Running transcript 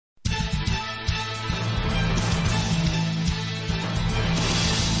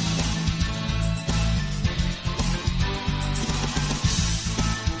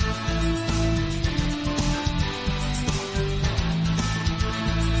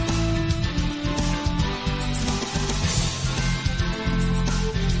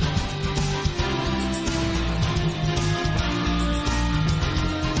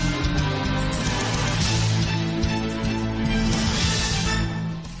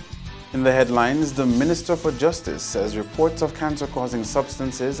In the headlines, the Minister for Justice says reports of cancer-causing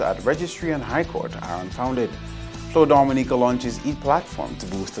substances at Registry and High Court are unfounded. Flo Dominica launches e-platform to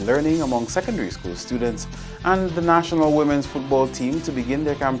boost learning among secondary school students, and the national women's football team to begin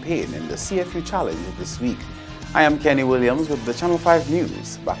their campaign in the CFU Challenge this week. I am Kenny Williams with the Channel 5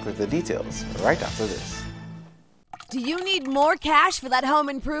 News. Back with the details right after this. Do you need more cash for that home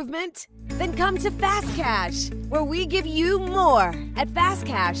improvement? Then come to Fast Cash, where we give you more. At Fast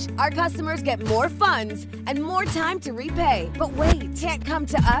Cash, our customers get more funds and more time to repay. But wait, can't come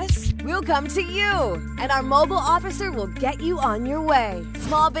to us? We'll come to you, and our mobile officer will get you on your way.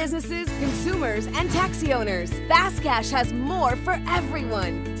 Small businesses, consumers, and taxi owners. Fast Cash has more for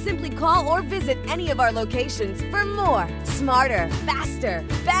everyone. Simply call or visit any of our locations for more. Smarter, faster,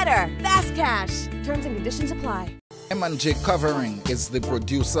 better. Fast Cash. Terms and conditions apply. M&J Covering is the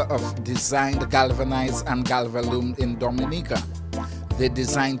producer of designed galvanized and galvalume in Dominica. They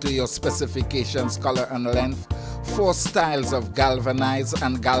design to your specifications, color and length, 4 styles of galvanized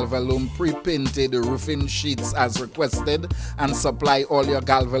and galvalume pre-painted roofing sheets as requested, and supply all your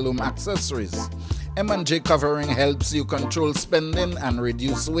galvalume accessories. M&J Covering helps you control spending and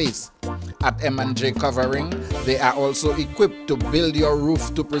reduce waste. At M&J Covering, they are also equipped to build your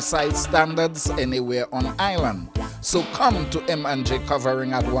roof to precise standards anywhere on island. So come to M&J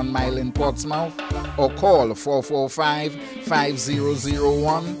Covering at 1 Mile in Portsmouth or call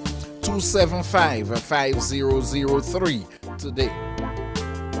 445-5001 275-5003 today.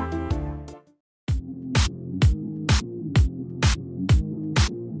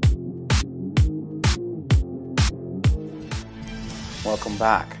 Welcome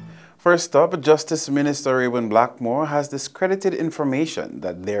back. First up, Justice Minister Reuben Blackmore has discredited information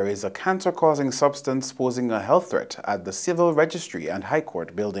that there is a cancer-causing substance posing a health threat at the Civil Registry and High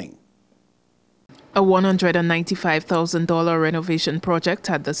Court building. A $195,000 renovation project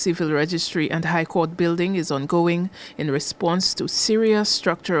at the Civil Registry and High Court building is ongoing in response to serious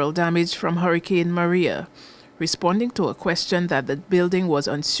structural damage from Hurricane Maria. Responding to a question that the building was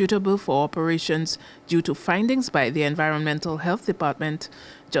unsuitable for operations due to findings by the Environmental Health Department,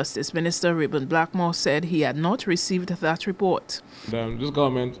 Justice Minister Reuben Blackmore said he had not received that report. This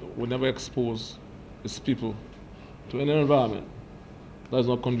government will never expose its people to any environment that is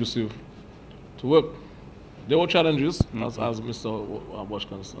not conducive to work. There were challenges, as Mr. Bosch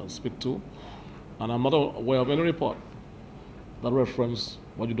can speak to, and I'm not aware of any report that reference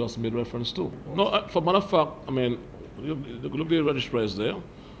what you just made reference to. No, for matter of fact, I mean, look at the registrars there.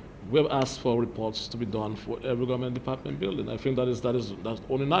 We have asked for reports to be done for every government department building. I think that's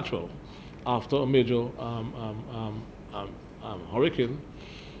only natural. After a major hurricane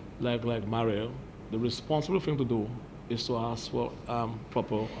like Maria, the responsible thing to do is to ask for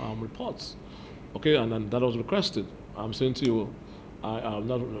proper reports. Okay, and then that was requested. I'm saying to you, I have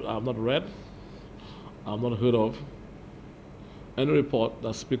not read, I have not heard of any report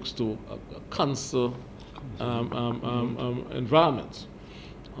that speaks to a cancer environment.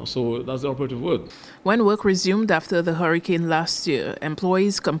 So that's the operative word. When work resumed after the hurricane last year,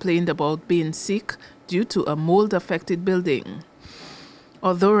 employees complained about being sick due to a mold-affected building.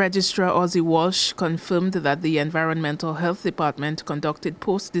 Although Registrar Ozzie Walsh confirmed that the Environmental Health Department conducted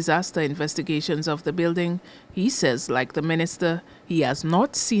post-disaster investigations of the building, he says, like the minister, he has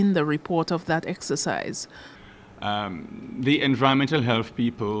not seen the report of that exercise. The environmental health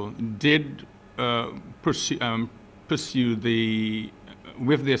people did pursue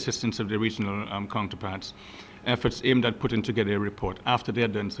with the assistance of the regional counterparts, efforts aimed at putting together a report after they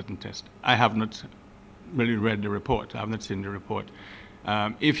had done certain tests. I have not really read the report. I have not seen the report.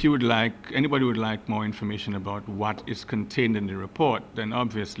 If you would like, anybody would like more information about what is contained in the report, then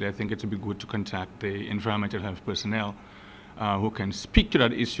obviously I think it would be good to contact the environmental health personnel who can speak to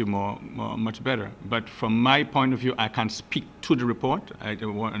that issue much better. But from my point of view, I can't speak to the report.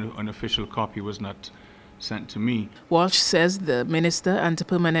 An official copy was not sent to me. Walsh says the minister and the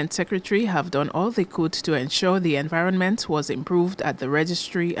permanent secretary have done all they could to ensure the environment was improved at the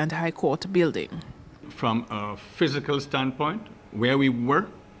Registry and High Court building. From a physical standpoint, where we were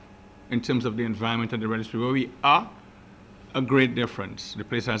in terms of the environment at the Registry, where we are, a great difference. The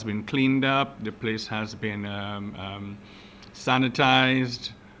place has been cleaned up, the place has been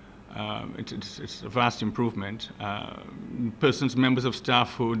sanitized. It's a vast improvement. Members of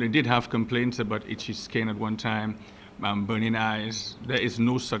staff who they did have complaints about itchy skin at one time, burning eyes. There is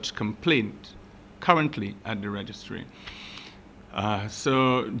no such complaint currently at the Registry.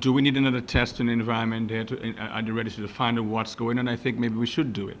 So do we need another test in the environment there at the Registry to find out what's going on? I think maybe we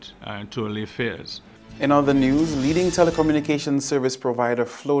should do it to allay fears. In other news, leading telecommunications service provider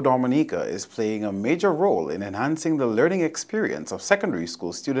Flow Dominica is playing a major role in enhancing the learning experience of secondary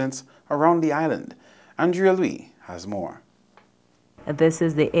school students around the island. Andrea Louis has more. This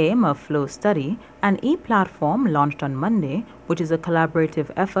is the aim of Flow Study, an e-platform launched on Monday, which is a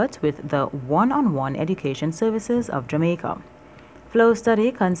collaborative effort with the one-on-one education services of Jamaica. Flow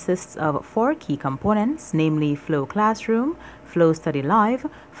Study consists of 4 key components, namely Flow Classroom, Flow Study Live,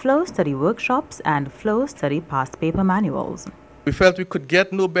 Flow Study Workshops, and Flow Study Past Paper Manuals. We felt we could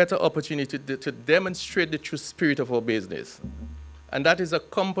get no better opportunity to demonstrate the true spirit of our business. And that is a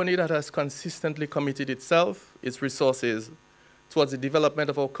company that has consistently committed itself, its resources, towards the development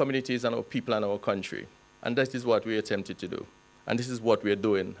of our communities and our people and our country. And that is what we attempted to do. And this is what we are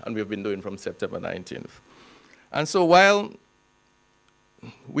doing, and we've been doing from September 19th. And so while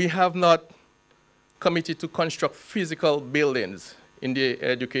we have not committed to construct physical buildings in the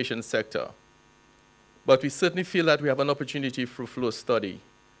education sector, but we certainly feel that we have an opportunity through Flow Study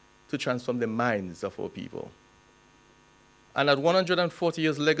to transform the minds of our people. And at 140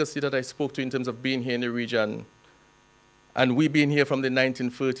 years legacy that I spoke to in terms of being here in the region, and we being here from the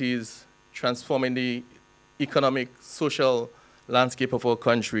 1930s, transforming the economic, social landscape of our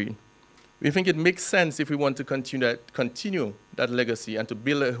country, we think it makes sense if we want to continue that legacy and to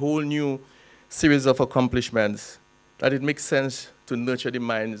build a whole new series of accomplishments, that it makes sense to nurture the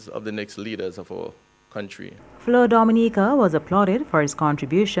minds of the next leaders of our country. Flow Dominica was applauded for its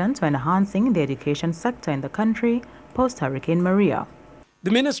contribution to enhancing the education sector in the country post-Hurricane Maria.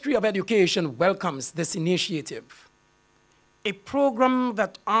 The Ministry of Education welcomes this initiative, a program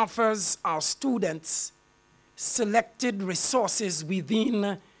that offers our students selected resources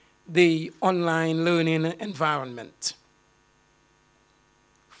within the online learning environment.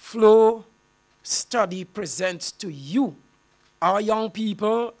 Flow Study presents to you, our young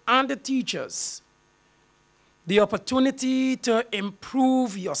people and the teachers, the opportunity to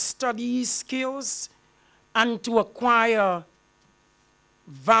improve your study skills and to acquire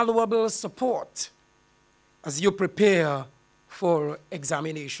valuable support as you prepare for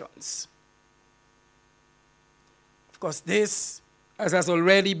examinations. Of course, this, as has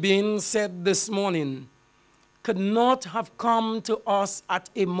already been said this morning, could not have come to us at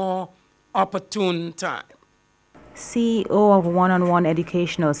a more opportune time. CEO of One-on-One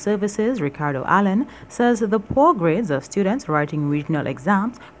Educational Services, Ricardo Allen, says the poor grades of students writing regional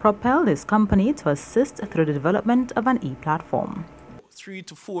exams propelled his company to assist through the development of an e-platform. 3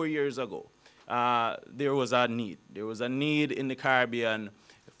 to 4 years ago, there was a need. There was a need in the Caribbean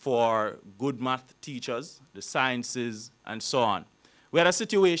for good math teachers, the sciences, and so on. We had a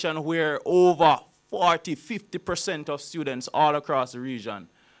situation where over 40–50% of students all across the region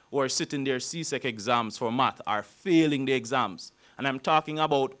who are sitting their CSEC exams for math are failing the exams. And I'm talking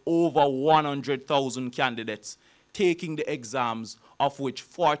about over 100,000 candidates taking the exams, of which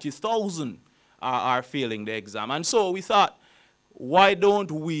 40,000 are failing the exam. And so we thought, why don't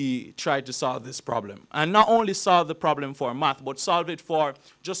we try to solve this problem? And not only solve the problem for math, but solve it for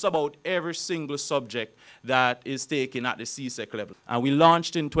just about every single subject that is taken at the CSEC level. And we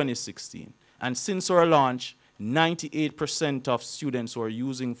launched in 2016. And since our launch, 98% of students who are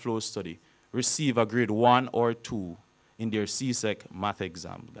using Flow Study receive a grade 1 or 2 in their CSEC math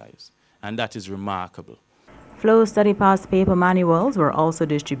exam, guys. And that is remarkable. Flow Study Past Paper Manuals were also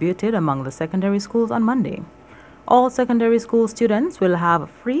distributed among the secondary schools on Monday. All secondary school students will have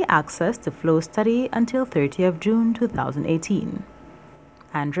free access to Flow Study until 30th June 2018.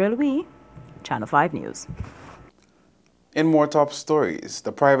 Andrea Louis, Channel 5 News. In more top stories,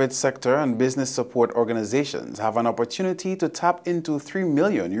 the private sector and business support organizations have an opportunity to tap into €3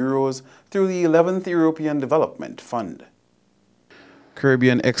 million through the 11th European Development Fund.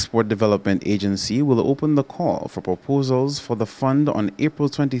 Caribbean Export Development Agency will open the call for proposals for the fund on April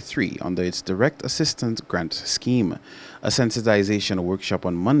 23 under its Direct Assistance Grant Scheme. A sensitization workshop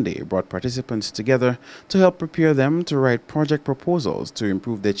on Monday brought participants together to help prepare them to write project proposals to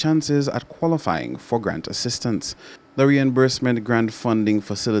improve their chances at qualifying for grant assistance. The Reimbursement Grant Funding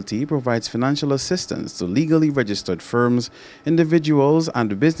Facility provides financial assistance to legally registered firms, individuals,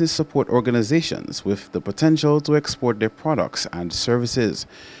 and business support organizations with the potential to export their products and services.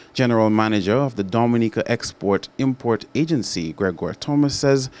 General Manager of the Dominica Export-Import Agency, Gregor Thomas,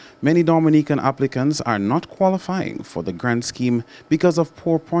 says many Dominican applicants are not qualifying for the grant scheme because of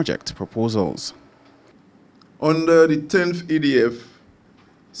poor project proposals. Under the 10th EDF,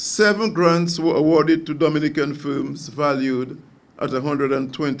 7 grants were awarded to Dominican firms valued at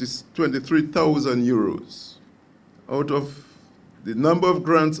 €123,000. Out of the number of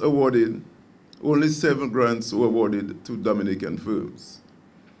grants awarded, only 7 grants were awarded to Dominican firms.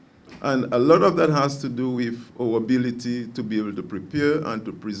 And a lot of that has to do with our ability to be able to prepare and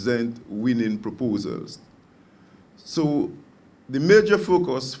to present winning proposals. So the major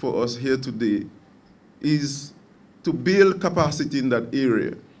focus for us here today is to build capacity in that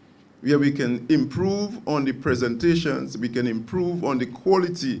area where we can improve on the presentations, we can improve on the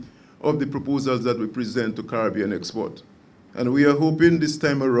quality of the proposals that we present to Caribbean Export. And we are hoping this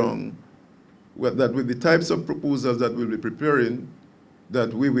time around that with the types of proposals that we'll be preparing,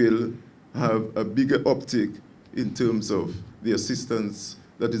 that we will have a bigger uptick in terms of the assistance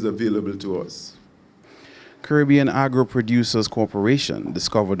that is available to us. Caribbean Agro Producers Corporation,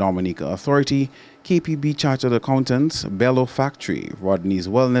 Discover Dominica Authority, KPB Chartered Accountants, Bello Factory, Rodney's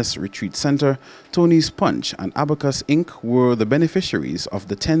Wellness Retreat Center, Tony's Punch, and Abacus Inc. were the beneficiaries of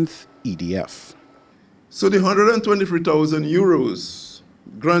the 10th EDF. So the 123,000 euros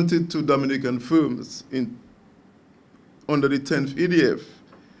granted to Dominican firms under the 10th EDF,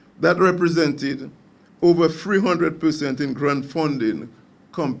 that represented over 300% in grant funding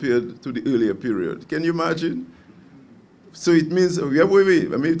compared to the earlier period. Can you imagine? So it means, it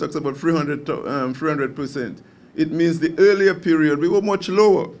talks about 300%. It means the earlier period, we were much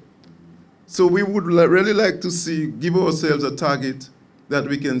lower. So we would really like to give ourselves a target that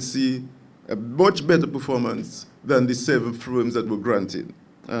we can see a much better performance than the 7 firms that were granted,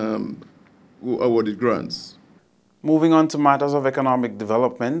 who awarded grants. Moving on to matters of economic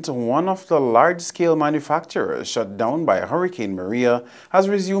development, one of the large-scale manufacturers shut down by Hurricane Maria has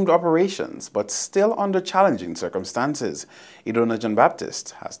resumed operations, but still under challenging circumstances. Idona John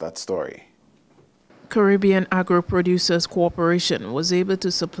Baptist has that story. Caribbean Agro Producers Corporation was able to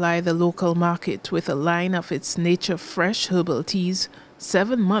supply the local market with a line of its Nature Fresh herbal teas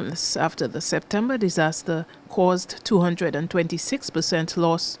 7 months after the September disaster caused 226%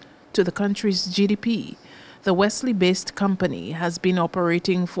 loss to the country's GDP. The Wesley-based company has been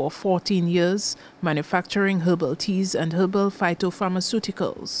operating for 14 years, manufacturing herbal teas and herbal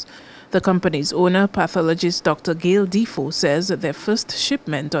phytopharmaceuticals. The company's owner, pathologist Dr. Gail Defoe, says their first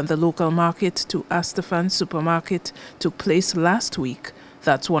shipment on the local market to Astafan Supermarket took place last week.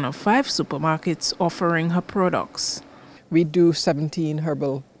 That's one of 5 supermarkets offering her products. We do 17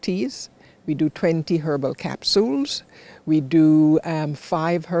 herbal teas. We do 20 herbal capsules. We do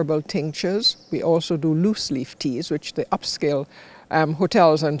 5 herbal tinctures. We also do loose leaf teas, which the upscale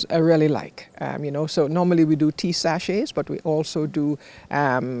hotels really like. So normally we do tea sachets, but we also do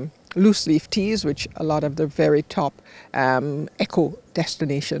loose leaf teas, which a lot of the very top eco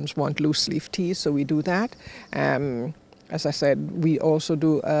destinations want loose leaf teas, so we do that. As I said, we also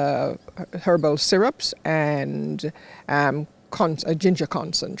do herbal syrups and a ginger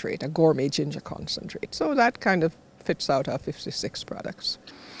concentrate, a gourmet ginger concentrate. So that kind of fits out our 56 products.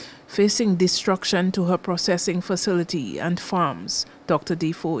 Facing destruction to her processing facility and farms, Dr.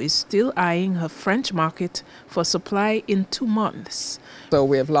 Defoe is still eyeing her French market for supply in 2 months. So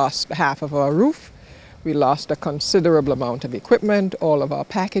we have lost half of our roof. We lost a considerable amount of equipment, all of our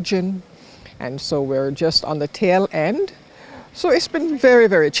packaging, and so we're just on the tail end. So it's been very,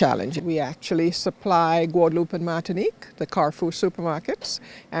 very challenging. We actually supply Guadeloupe and Martinique, the Carrefour supermarkets,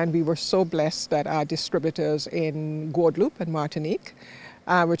 and we were so blessed that our distributors in Guadeloupe and Martinique,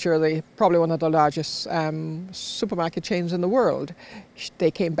 which are probably one of the largest supermarket chains in the world,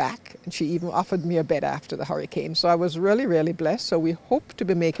 they came back, and she even offered me a bed after the hurricane. So I was really, really blessed. So we hope to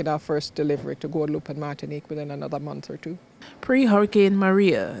be making our first delivery to Guadeloupe and Martinique within another month or 2. Pre-Hurricane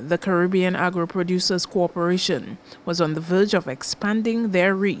Maria, the Caribbean Agro Producers Corporation was on the verge of expanding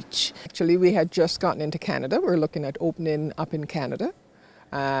their reach. Actually, we had just gotten into Canada. We're looking at opening up in Canada.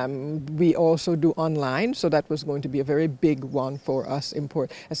 We also do online, so that was going to be a very big one for us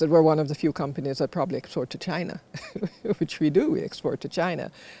import. I said we're one of the few companies that probably export to China, which we do. We export to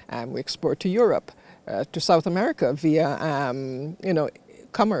China, we export to Europe, to South America via,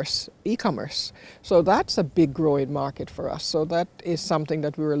 e-commerce. So that's a big growing market for us. So that is something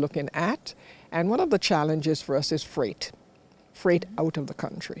that we were looking at. And one of the challenges for us is freight out of the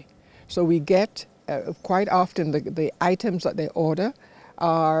country. So we get quite often the items that they order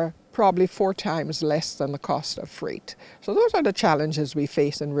are probably 4 times less than the cost of freight. So those are the challenges we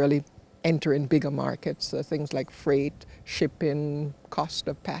face in really entering bigger markets, things like freight, shipping, cost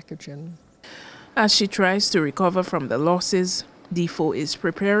of packaging. As she tries to recover from the losses, Defoe is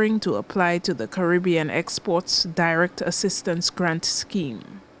preparing to apply to the Caribbean Exports Direct Assistance Grant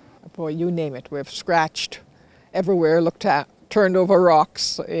Scheme. Boy, you name it. We've scratched everywhere, looked at, turned over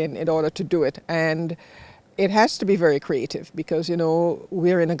rocks in order to do it. And it has to be very creative because,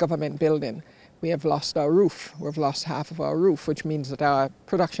 we're in a government building. We have lost our roof. We've lost half of our roof, which means that our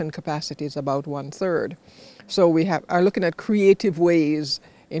production capacity is about 1/3. So we are looking at creative ways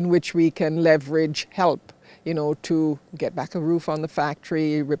in which we can leverage help, to get back a roof on the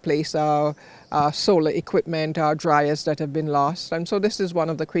factory, replace our solar equipment, our dryers that have been lost. And so this is one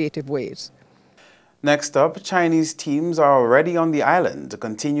of the creative ways. Next up, Chinese teams are already on the island to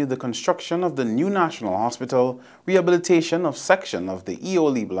continue the construction of the new National Hospital, rehabilitation of section of the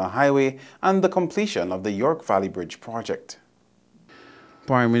Eo-Libla Highway, and the completion of the York Valley Bridge project.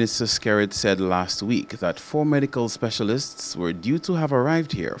 Prime Minister Skerritt said last week that 4 medical specialists were due to have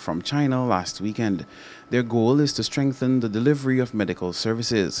arrived here from China last weekend. Their goal is to strengthen the delivery of medical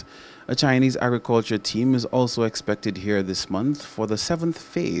services. A Chinese agriculture team is also expected here this month for the 7th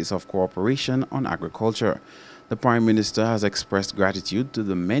phase of cooperation on agriculture. The Prime Minister has expressed gratitude to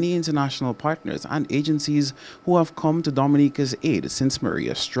the many international partners and agencies who have come to Dominica's aid since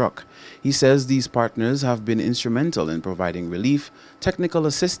Maria struck. He says these partners have been instrumental in providing relief, technical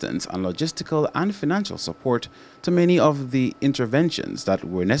assistance, and logistical and financial support to many of the interventions that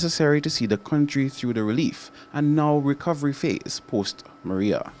were necessary to see the country through the relief and now recovery phase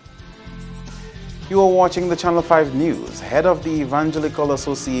post-Maria. You are watching the Channel 5 News. Head of the Evangelical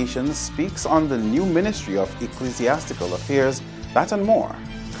Association speaks on the new Ministry of Ecclesiastical Affairs. That and more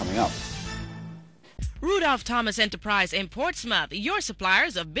coming up. Rudolph Thomas Enterprise in Portsmouth, your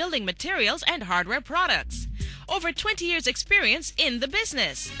suppliers of building materials and hardware products. Over 20 years experience in the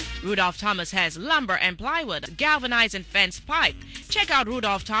business. Rudolph Thomas has lumber and plywood, galvanized and fence pipe. Check out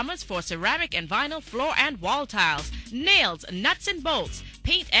Rudolph Thomas for ceramic and vinyl floor and wall tiles, nails, nuts and bolts,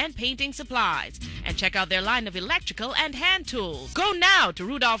 paint and painting supplies. And check out their line of electrical and hand tools. Go now to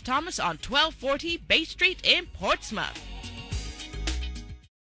Rudolph Thomas on 1240 Bay Street in Portsmouth.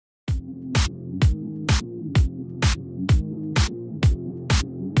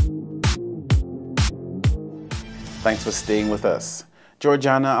 Thanks for staying with us.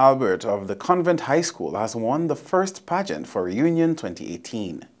 Georgiana Albert of the Convent High School has won the first pageant for Reunion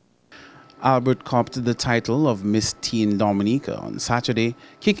 2018. Albert copped the title of Miss Teen Dominica on Saturday,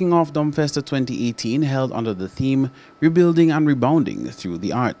 kicking off Domfesta 2018 held under the theme Rebuilding and Rebounding Through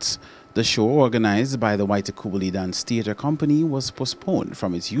the Arts. The show, organized by the Waitakubuli Dance Theatre Company, was postponed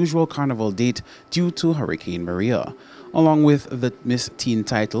from its usual carnival date due to Hurricane Maria. Along with the Miss Teen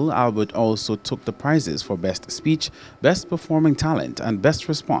title, Albert also took the prizes for Best Speech, Best Performing Talent, and Best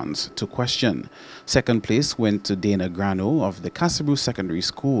Response to Question. Second place went to Dana Grano of the Casabru Secondary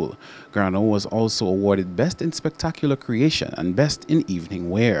School. Grano was also awarded Best in Spectacular Creation and Best in Evening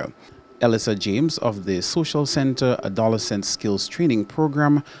Wear. Elissa James of the Social Center Adolescent Skills Training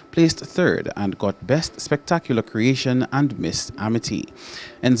Program placed third and got Best Spectacular Creation and Miss Amity.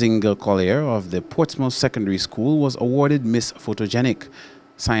 Enzinga Collier of the Portsmouth Secondary School was awarded Miss Photogenic.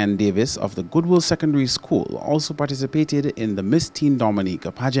 Cyan Davis of the Goodwill Secondary School also participated in the Miss Teen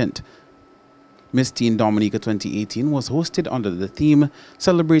Dominica pageant. Miss Teen Dominica 2018 was hosted under the theme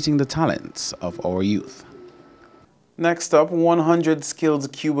Celebrating the Talents of Our Youth. Next up, 100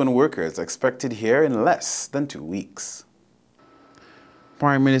 skilled Cuban workers expected here in less than 2 weeks.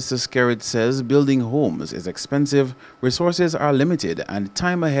 Prime Minister Skerritt says building homes is expensive, resources are limited, and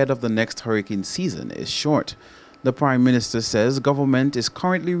time ahead of the next hurricane season is short. The Prime Minister says government is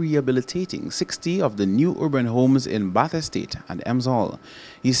currently rehabilitating 60 of the new urban homes in Bath Estate and Emsall.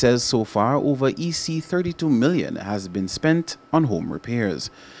 He says so far over EC 32 million has been spent on home repairs.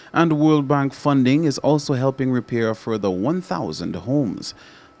 And World Bank funding is also helping repair a further 1,000 homes.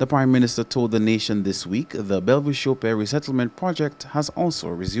 The Prime Minister told the nation this week the Belvis-Chope resettlement project has also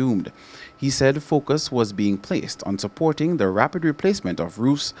resumed. He said focus was being placed on supporting the rapid replacement of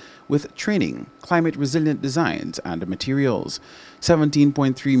roofs with training, climate-resilient designs, and materials.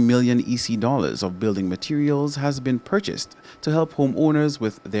 17.3 million EC dollars of building materials has been purchased to help homeowners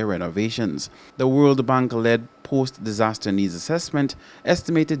with their renovations. The World Bank-led post-disaster needs assessment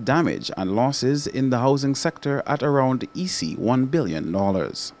estimated damage and losses in the housing sector at around EC $1 billion.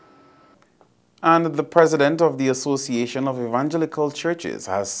 And the president of the Association of Evangelical Churches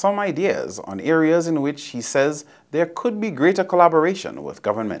has some ideas on areas in which he says there could be greater collaboration with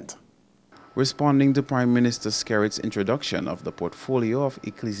government. Responding to Prime Minister Skerritt's introduction of the portfolio of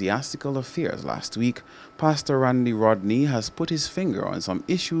ecclesiastical affairs last week, Pastor Randy Rodney has put his finger on some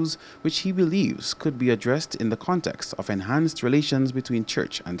issues which he believes could be addressed in the context of enhanced relations between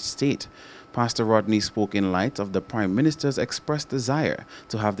church and state. Pastor Rodney spoke in light of the Prime Minister's expressed desire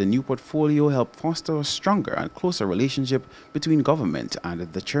to have the new portfolio help foster a stronger and closer relationship between government and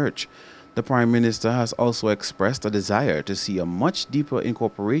the church. The Prime Minister has also expressed a desire to see a much deeper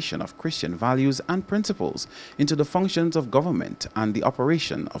incorporation of Christian values and principles into the functions of government and the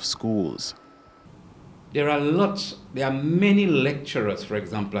operation of schools. There are many lecturers, for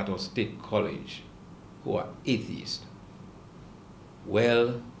example, at our state college who are atheists.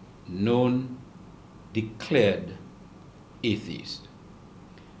 well-known, declared atheists.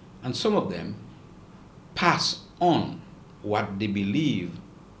 And some of them pass on what they believe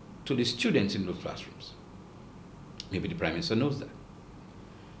to the students in those classrooms. Maybe the Prime Minister knows that.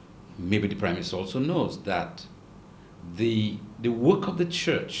 Maybe the Prime Minister also knows that the work of the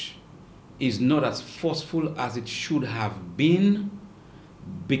church is not as forceful as it should have been,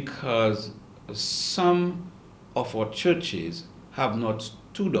 because some of our churches have not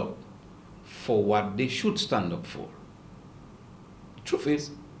stood up for what they should stand up for. The truth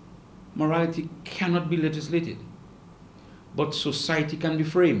is, morality cannot be legislated, but society can be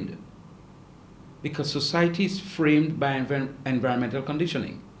framed, because society is framed by environmental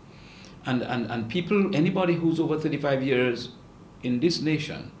conditioning. And people, anybody who's over 35 years in this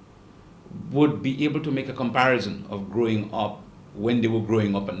nation would be able to make a comparison of growing up when they were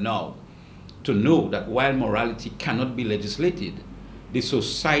growing up and now, to know that while morality cannot be legislated, the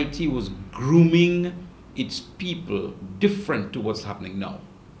society was grooming its people different to what's happening now.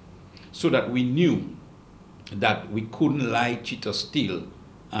 So that we knew that we couldn't lie, cheat, or steal,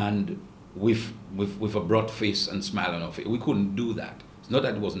 and with a broad face and smile on our face. We couldn't do that. It's not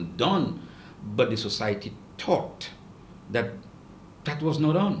that it wasn't done, but the society taught that that was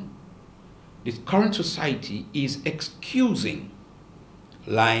not done. The current society is excusing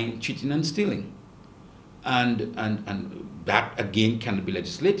lying, cheating, and stealing. And that, again, can be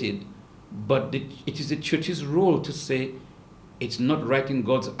legislated, but it is the church's role to say it's not right in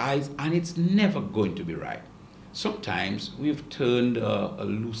God's eyes, and it's never going to be right. Sometimes we've turned a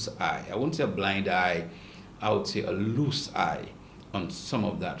loose eye. I won't say a blind eye, I would say a loose eye on some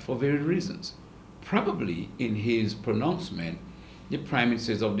of that for various reasons. Probably in his pronouncement, the Prime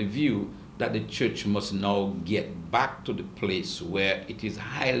Minister is of the view that the church must now get back to the place where it is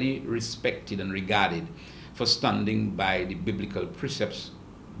highly respected and regarded for standing by the biblical precepts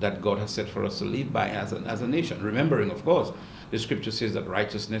that God has set for us to live by as a nation. Remembering, of course, the scripture says that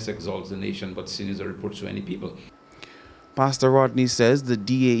righteousness exalts the nation, but sin is a reproach to any people. Pastor Rodney says the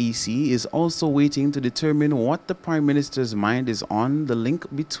DAEC is also waiting to determine what the Prime Minister's mind is on the link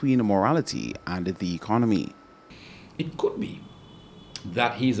between morality and the economy. It could be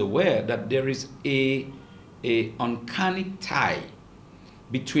that he's aware that there is a uncanny tie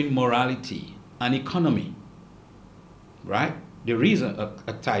between morality and economy, right? There is a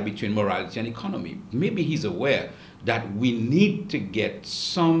tie between morality and economy. Maybe he's aware that we need to get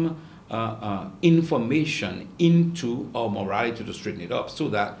some information into our morality to straighten it up so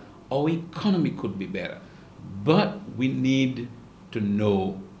that our economy could be better. But we need to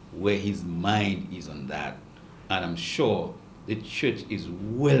know where his mind is on that. And I'm sure the church is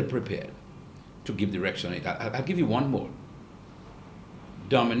well prepared to give direction on it. I'll give you one more.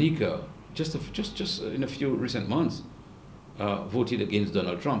 Dominica, just in a few recent months, voted against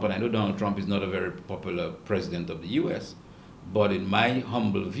Donald Trump. And I know Donald Trump is not a very popular president of the US, but in my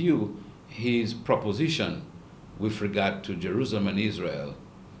humble view, his proposition with regard to Jerusalem and Israel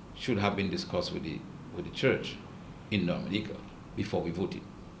should have been discussed with the church in Dominica before we voted.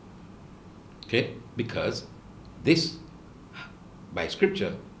 Okay? Because this, by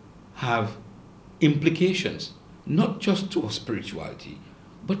scripture, have implications, not just to our spirituality,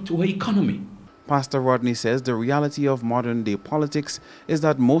 but to our economy. Pastor Rodney says the reality of modern-day politics is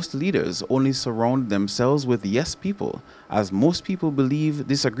that most leaders only surround themselves with yes people, as most people believe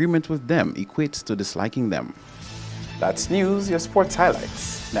disagreement with them equates to disliking them. That's news, your sports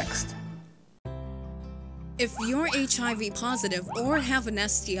highlights. Next. If you're HIV positive or have an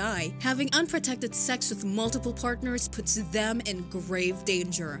STI, having unprotected sex with multiple partners puts them in grave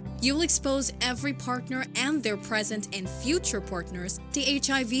danger. You'll expose every partner and their present and future partners to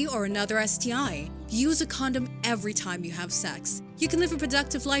HIV or another STI. Use a condom every time you have sex. You can live a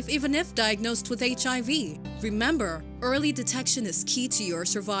productive life even if diagnosed with HIV. Remember, early detection is key to your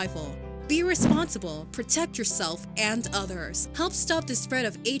survival. Be responsible, protect yourself and others. Help stop the spread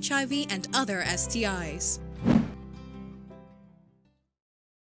of HIV and other STIs.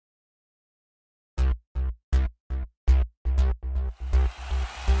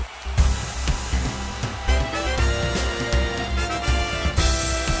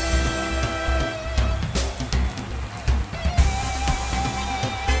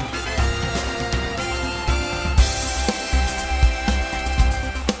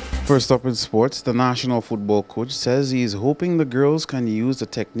 First up in sports, the national football coach says he is hoping the girls can use the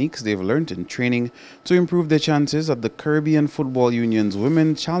techniques they've learned in training to improve their chances at the Caribbean Football Union's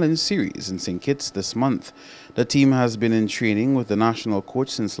Women Challenge Series in St. Kitts this month. The team has been in training with the national coach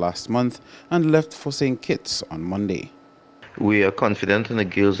since last month and left for St. Kitts on Monday. We are confident in the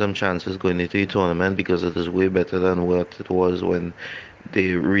girls' chances going into the tournament because it is way better than what it was when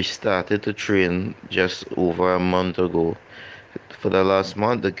they restarted to train just over a month ago. For the last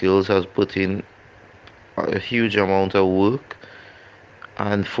month, the girls have put in a huge amount of work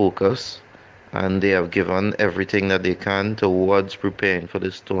and focus, and they have given everything that they can towards preparing for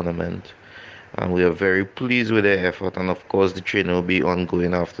this tournament. And we are very pleased with their effort, and of course, the training will be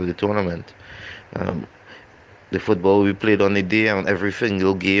ongoing after the tournament. Um, the football will be played on the day, and every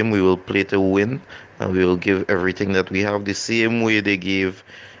single game we will play to win, and we will give everything that we have the same way they gave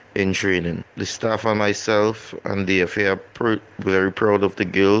in training. The staff and myself and the FA are very proud of the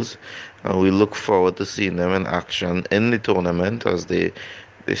girls, and we look forward to seeing them in action in the tournament as they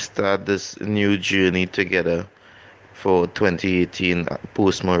start this new journey together for 2018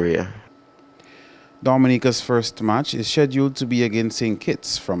 post-Maria. Dominica's first match is scheduled to be against St.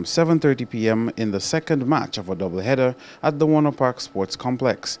 Kitts from 7:30 p.m. in the second match of a doubleheader at the Warner Park Sports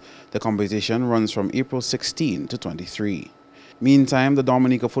Complex. The competition runs from April 16 to 23. Meantime, the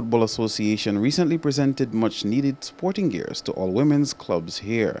Dominica Football Association recently presented much-needed sporting gears to all women's clubs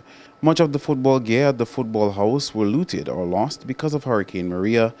here. Much of the football gear at the football house were looted or lost because of Hurricane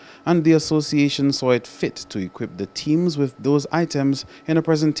Maria, and the association saw it fit to equip the teams with those items in a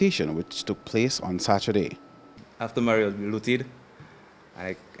presentation which took place on Saturday. After Maria was looted,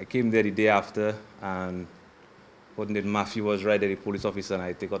 I came there the day after, and Matthew was right there, the police officer, and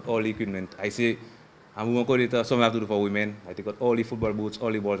I take out all the equipment. I say, I'm a woman coordinator, something I have to do for women. I take out all the football boots,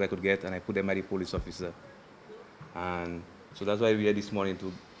 all the balls I could get, and I put them at the police officer. And so that's why we're here this morning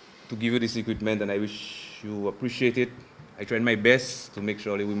to give you this equipment, and I wish you appreciate it. I tried my best to make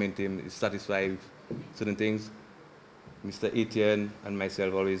sure the women team is satisfied with certain things. Mr. Etienne and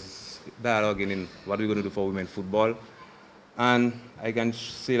myself always dialoguing in what we're going to do for women football. And I can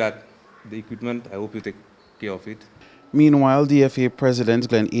say that the equipment, I hope you take care of it. Meanwhile, DFA President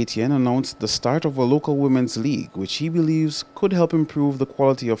Glenn Etienne announced the start of a local women's league, which he believes could help improve the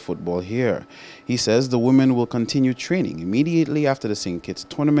quality of football here. He says the women will continue training immediately after the St. Kitts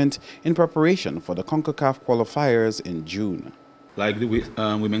tournament in preparation for the CONCACAF qualifiers in June. Like the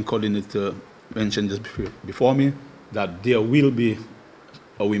women coordinator mentioned just before me, that there will be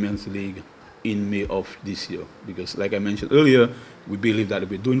a women's league in May of this year. Because like I mentioned earlier, we believe that if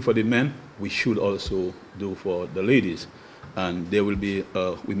we're doing for the men, we should also do for the ladies. And there will be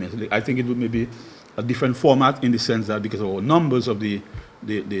a women's league. I think it will maybe a different format in the sense that because of our numbers of the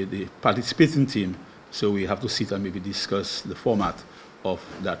participating team, so we have to sit and maybe discuss the format of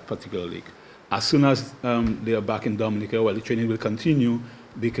that particular league. As soon as they are back in Dominica, well, the training will continue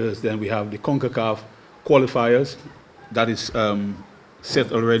because then we have the CONCACAF qualifiers that is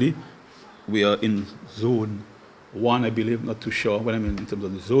set already. We are in zone 1, I believe, not too sure when I mean in terms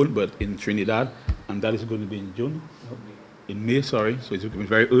of the zone, but in Trinidad, and that is going to be in June, in May, sorry, so it's going to be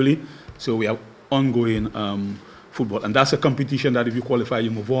very early. So we have ongoing football, and that's a competition that if you qualify,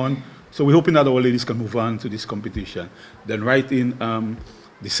 you move on. So we're hoping that our ladies can move on to this competition. Then right in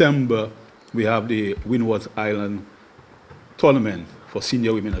December, we have the Windward Island tournament for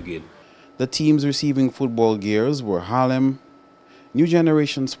senior women again. The teams receiving football gears were Harlem, New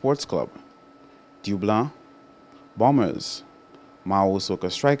Generation Sports Club, Dublin, Bombers, Mao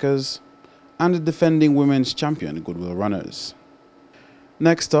Soka Strikers, and the defending women's champion Goodwill Runners.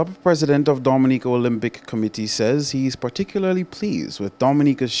 Next up, President of Dominica Olympic Committee says he is particularly pleased with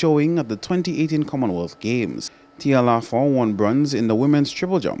Dominica's showing at the 2018 Commonwealth Games. Tia Lafont won bronze in the women's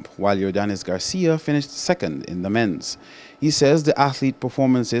triple jump, while Jordanis Garcia finished second in the men's. He says the athlete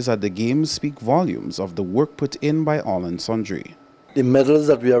performances at the Games speak volumes of the work put in by all and sundry. The medals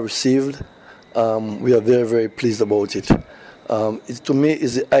that we have received, we are very, very pleased about it. It to me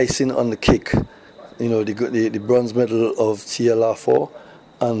is the icing on the cake. You know, the bronze medal of Tia Lafont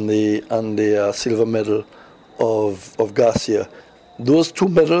and the silver medal of Garcia. Those two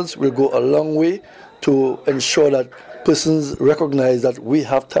medals will go a long way to ensure that persons recognize that we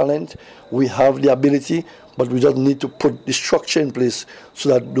have talent, we have the ability, but we just need to put the structure in place so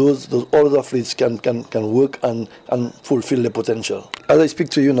that those all the athletes can work and fulfill their potential. As I speak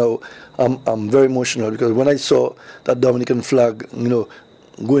to you now, I'm very emotional because when I saw that Dominican flag, you know,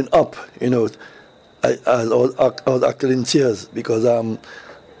 going up, you know, I was actually in tears because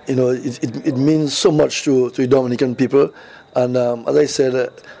you know, it means so much to the Dominican people, and as I said,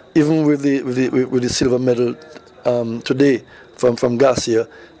 even with the silver medal today from Garcia,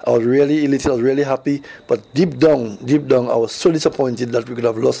 I was really elated, I was really happy, but deep down, I was so disappointed that we could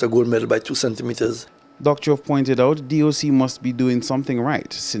have lost a gold medal by 2 centimeters. Dr. pointed out DOC must be doing something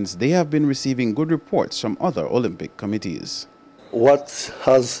right since they have been receiving good reports from other Olympic committees. What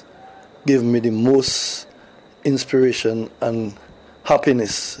has given me the most inspiration and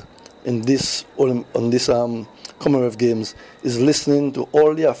happiness in this Commonwealth Games is listening to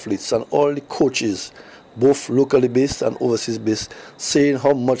all the athletes and all the coaches, both locally based and overseas based, saying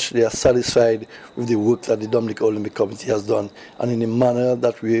how much they are satisfied with the work that the Dominican Olympic Committee has done, and in the manner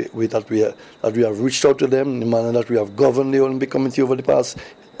that we have reached out to them, in the manner that we have governed the Olympic Committee over the past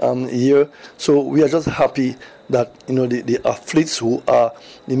year. So we are just happy that the athletes who are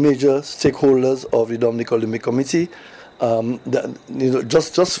the major stakeholders of the Dominican Olympic Committee,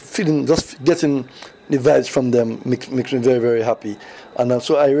 just getting the vibes from them makes me very, very happy. And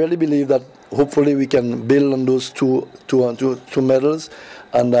so I really believe that hopefully we can build on those two medals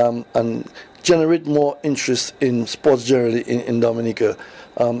and generate more interest in sports generally in Dominica.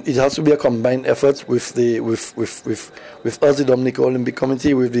 It has to be a combined effort with us, the Dominican Olympic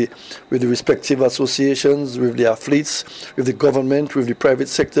Committee, with the respective associations, with the athletes, with the government, with the private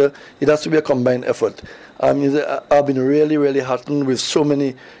sector. It has to be a combined effort. I've been really, really heartened with so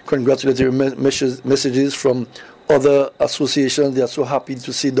many congratulatory messages from other associations. They are so happy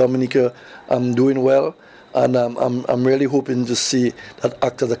to see Dominica doing well, and I'm really hoping to see that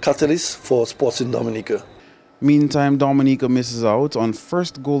act as a catalyst for sports in Dominica. Meantime, Dominica misses out on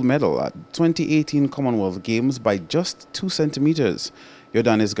first gold medal at 2018 Commonwealth Games by just 2 centimeters.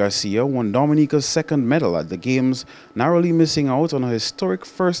 Yordanis Garcia won Dominica's second medal at the Games, narrowly missing out on a historic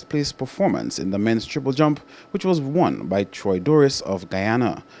first-place performance in the men's triple jump, which was won by Troy Doris of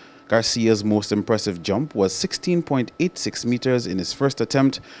Guyana. Garcia's most impressive jump was 16.86 meters in his first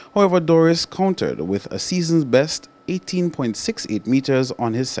attempt. However, Doris countered with a season's best 18.68 meters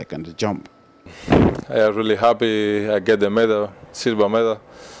on his second jump. I am really happy I get the medal, silver medal.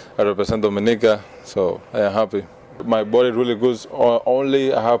 I represent Dominica, so I am happy. My body really good.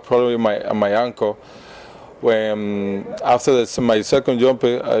 Only I have problem with my ankle. When after my second jump,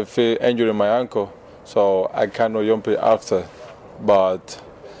 I feel injury in my ankle, so I cannot jump after. But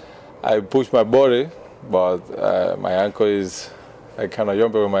I push my body, but my ankle is I cannot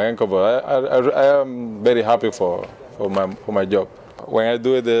jump with my ankle. But I am very happy for my job. When I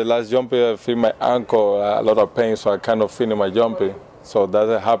do the last jump, I feel my ankle a lot of pain, so I cannot finish my jumping. So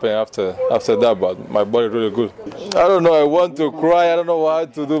that happened after that, but my body really good. I don't know, I want to cry, I don't know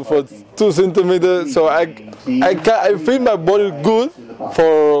what to do for 2 centimeters. So I feel my body good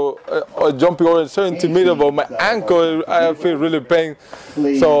for jumping over 70 meters, but my ankle, I feel really pain.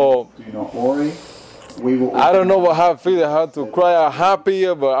 So I don't know how I feel, I have to cry, I'm happy,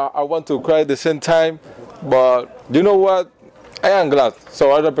 but I want to cry at the same time. But you know what? I am glad.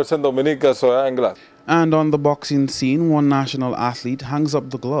 So I represent Dominica, so I am glad. And on the boxing scene, one national athlete hangs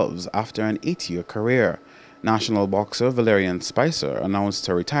up the gloves after an 8-year career. National boxer Valerian Spicer announced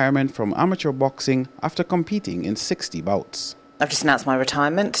her retirement from amateur boxing after competing in 60 bouts. I've just announced my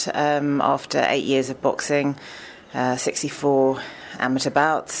retirement after 8 years of boxing, 64 amateur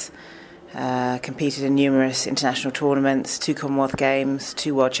bouts, competed in numerous international tournaments, 2 Commonwealth Games,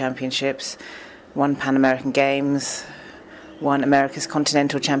 2 World Championships, 1 Pan American Games, 1 America's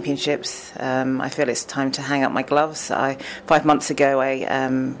Continental Championships. I feel it's time to hang up my gloves. 5 months ago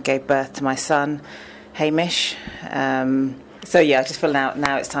I gave birth to my son, Hamish. So yeah, I just feel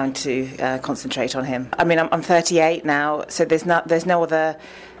now it's time to concentrate on him. I mean, I'm 38 now, so there's no other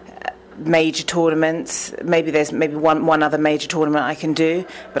major tournaments. Maybe there's one other major tournament I can do,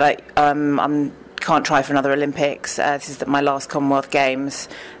 but I can't try for another Olympics. This is my last Commonwealth Games,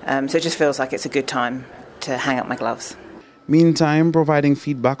 so it just feels like it's a good time to hang up my gloves. Meantime, providing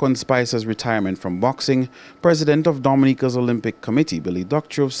feedback on Spicer's retirement from boxing, President of Dominica's Olympic Committee, Billy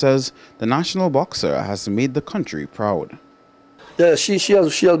Ductrove, says the national boxer has made the country proud. Yeah, she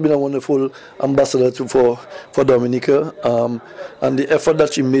has been a wonderful ambassador for Dominica, and the effort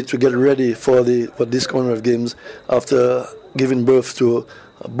that she made to get ready for this Commonwealth Games after giving birth to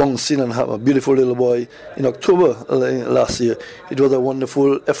a bouncing and have a beautiful little boy in October last year. It was a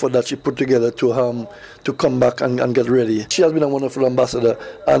wonderful effort that she put together to come back and get ready. She has been a wonderful ambassador,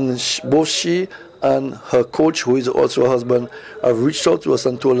 and both she and her coach, who is also her husband, have reached out to us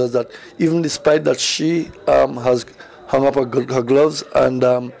and told us that even despite that she has hung up her gloves and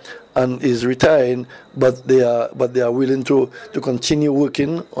is retiring, but they are willing to continue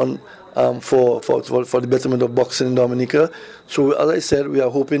working on for the betterment of boxing in Dominica. So as I said, we are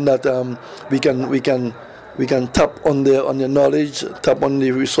hoping that we can tap on their knowledge, tap on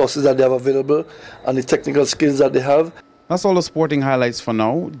the resources that they have available and the technical skills that they have. That's all the sporting highlights for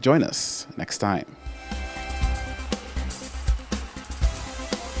now. Join us next time.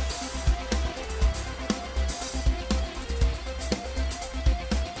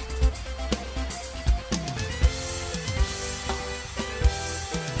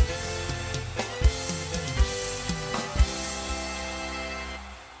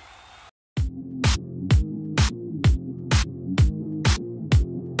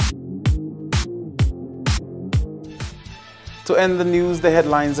 To end the news, the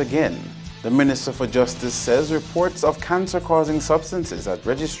headlines again. The Minister for Justice says reports of cancer-causing substances at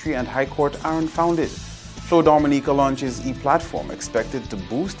Registry and High Court are unfounded. Flo Dominica launches e-platform expected to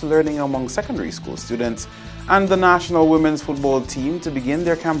boost learning among secondary school students, and the national women's football team to begin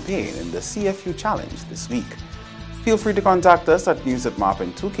their campaign in the CFU Challenge this week. Feel free to contact us at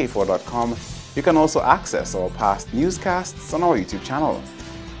news@marpin2k4.com. You can also access our past newscasts on our YouTube channel.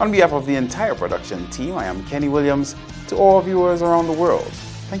 On behalf of the entire production team, I am Kenny Williams. To all viewers around the world,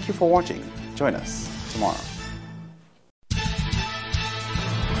 thank you for watching. Join us tomorrow.